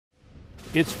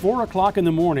It's 4 o'clock in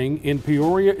the morning in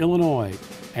Peoria, Illinois,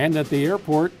 and at the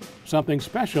airport, something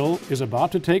special is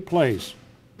about to take place.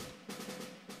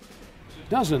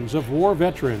 Dozens of war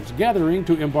veterans gathering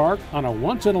to embark on a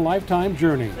once-in-a-lifetime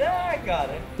journey. Yeah, I got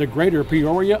it. The Greater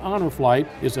Peoria Honor Flight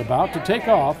is about to take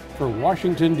off for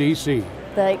Washington, D.C.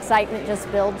 The excitement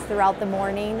just builds throughout the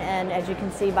morning, and as you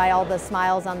can see by all the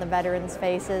smiles on the veterans'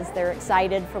 faces, they're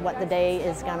excited for what the day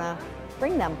is going to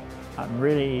bring them. I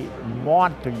really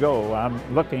want to go. I'm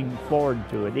looking forward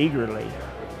to it eagerly.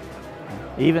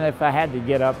 Even if I had to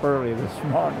get up early this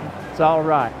morning, it's all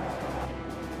right.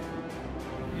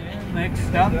 Yeah, next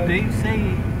stop,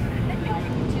 D.C.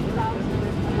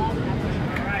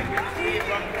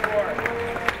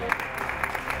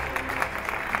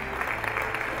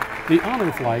 The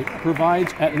Honor Flight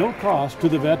provides at no cost to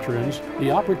the veterans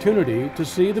the opportunity to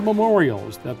see the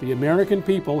memorials that the American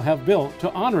people have built to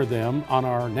honor them on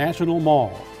our National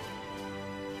Mall.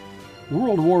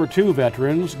 World War II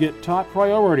veterans get top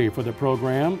priority for the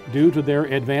program due to their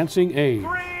advancing age.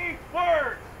 3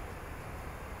 words.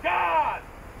 God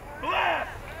bless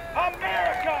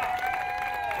America.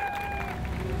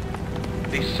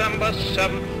 December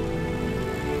 7th,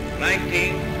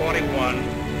 1941.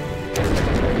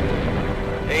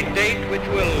 A date which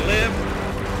will live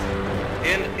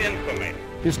in infamy.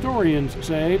 Historians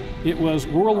say it was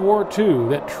World War II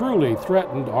that truly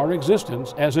threatened our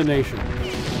existence as a nation.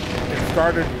 It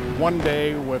started one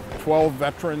day with 12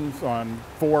 veterans on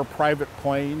 4 private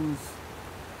planes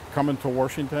coming to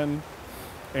Washington.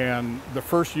 And the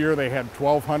first year they had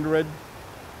 1,200,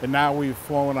 and now we've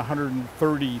flown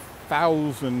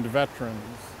 130,000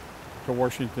 veterans to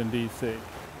Washington, D.C.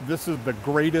 This is the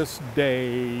greatest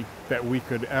day that we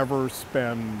could ever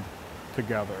spend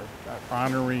together,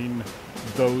 honoring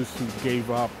those who gave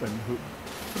up and who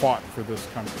fought for this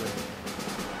country.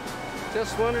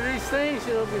 Just one of these things,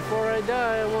 you know, before I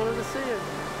die, I wanted to see it.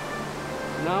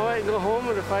 Now I go home,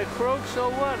 and if I croak, so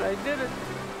what? I did it.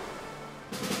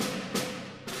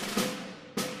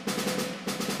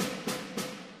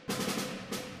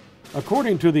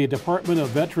 According to the Department of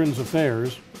Veterans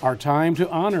Affairs, our time to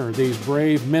honor these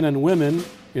brave men and women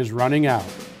is running out.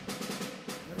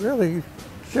 It really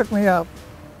shook me up.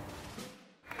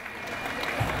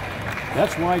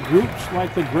 That's why groups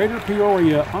like the Greater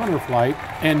Peoria Honor Flight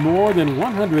and more than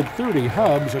 130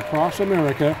 hubs across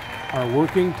America are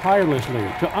working tirelessly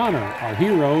to honor our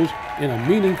heroes in a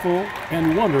meaningful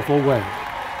and wonderful way.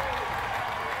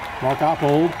 Mark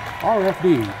Oppold,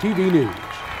 RFD TV News.